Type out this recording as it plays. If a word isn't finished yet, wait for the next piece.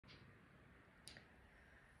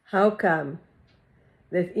How come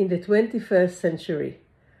that in the 21st century,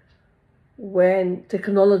 when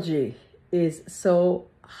technology is so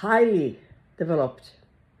highly developed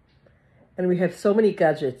and we have so many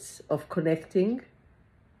gadgets of connecting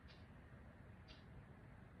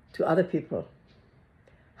to other people,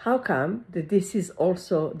 how come that this is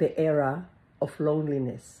also the era of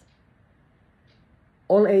loneliness?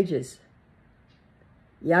 All ages,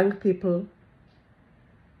 young people,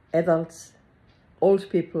 adults, old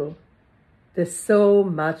people, there's so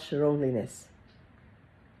much loneliness.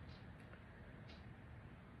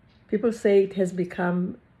 People say it has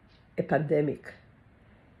become a pandemic.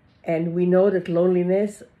 And we know that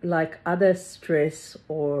loneliness, like other stress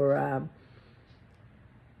or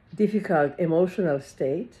difficult emotional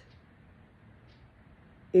state,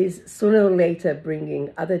 is sooner or later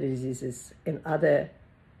bringing other diseases and other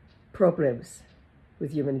problems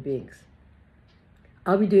with human beings.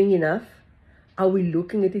 Are we doing enough? Are we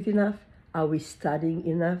looking at it enough? Are we studying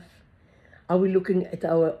enough? Are we looking at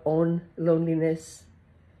our own loneliness,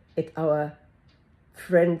 at our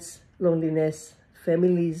friends' loneliness,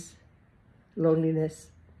 families' loneliness?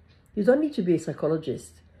 You don't need to be a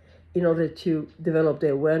psychologist in order to develop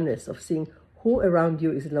the awareness of seeing who around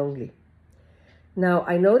you is lonely. Now,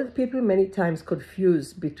 I know that people many times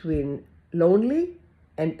confuse between lonely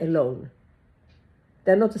and alone.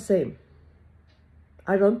 They're not the same.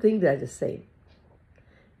 I don't think they're the same.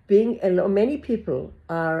 Being alone, many people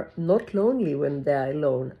are not lonely when they are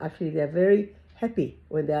alone. Actually, they're very happy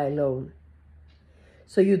when they are alone.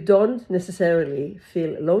 So you don't necessarily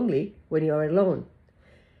feel lonely when you are alone.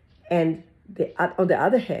 And on the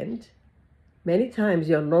other hand, many times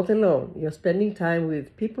you're not alone. You're spending time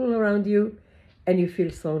with people around you and you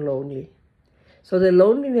feel so lonely. So the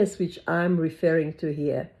loneliness which I'm referring to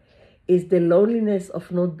here is the loneliness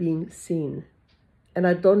of not being seen. And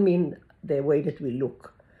I don't mean the way that we look.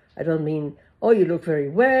 I don't mean, oh, you look very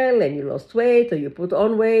well and you lost weight or you put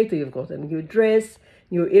on weight or you've got a new dress,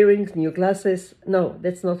 new earrings, new glasses. No,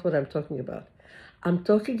 that's not what I'm talking about. I'm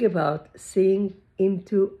talking about seeing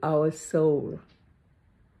into our soul.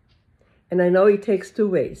 And I know it takes two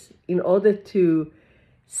ways. In order to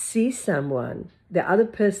see someone, the other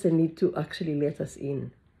person needs to actually let us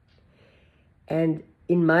in. And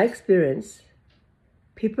in my experience,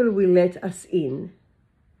 people will let us in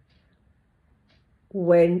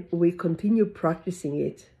when we continue practicing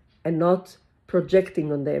it and not projecting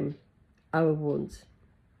on them our wounds.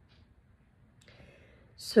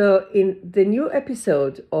 So in the new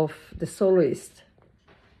episode of the Souloist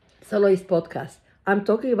podcast, I'm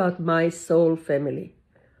talking about my soul family.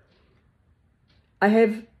 I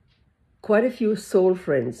have quite a few soul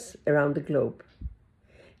friends around the globe.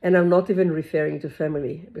 And I'm not even referring to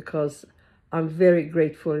family because I'm very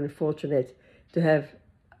grateful and fortunate to have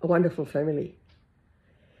a wonderful family.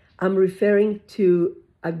 I'm referring to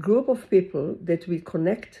a group of people that we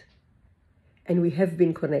connect, and we have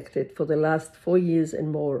been connected for the last 4 years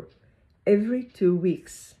and more, every 2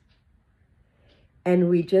 weeks. And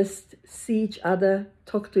we just see each other,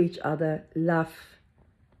 talk to each other, laugh,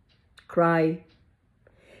 cry,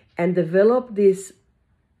 and develop this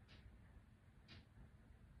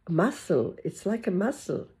muscle. It's like a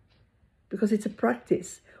muscle because it's a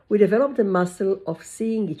practice. We develop the muscle of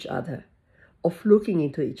seeing each other, of looking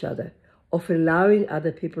into each other, of allowing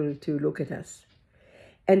other people to look at us.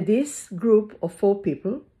 And this group of 4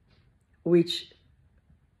 people, which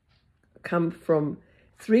come from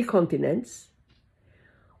 3 continents,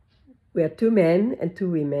 we are 2 men and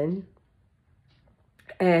 2 women,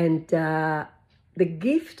 and the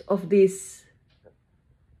gift of this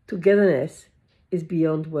togetherness is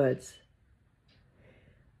beyond words.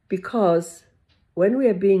 Because when we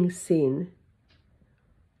are being seen,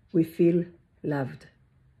 we feel loved.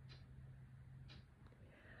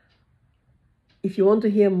 If you want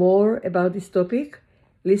to hear more about this topic,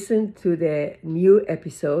 listen to the new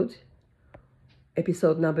episode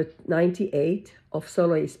number 98 of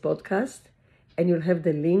Souloist podcast, and you'll have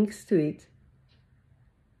the links to it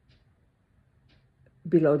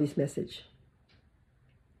below this message.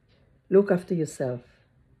 Look after yourself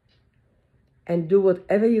and do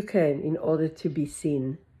whatever you can in order to be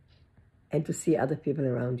seen and to see other people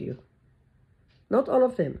around you. Not all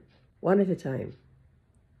of them, one at a time,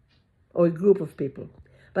 or a group of people.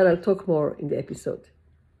 But I'll talk more in the episode.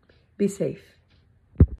 Be safe.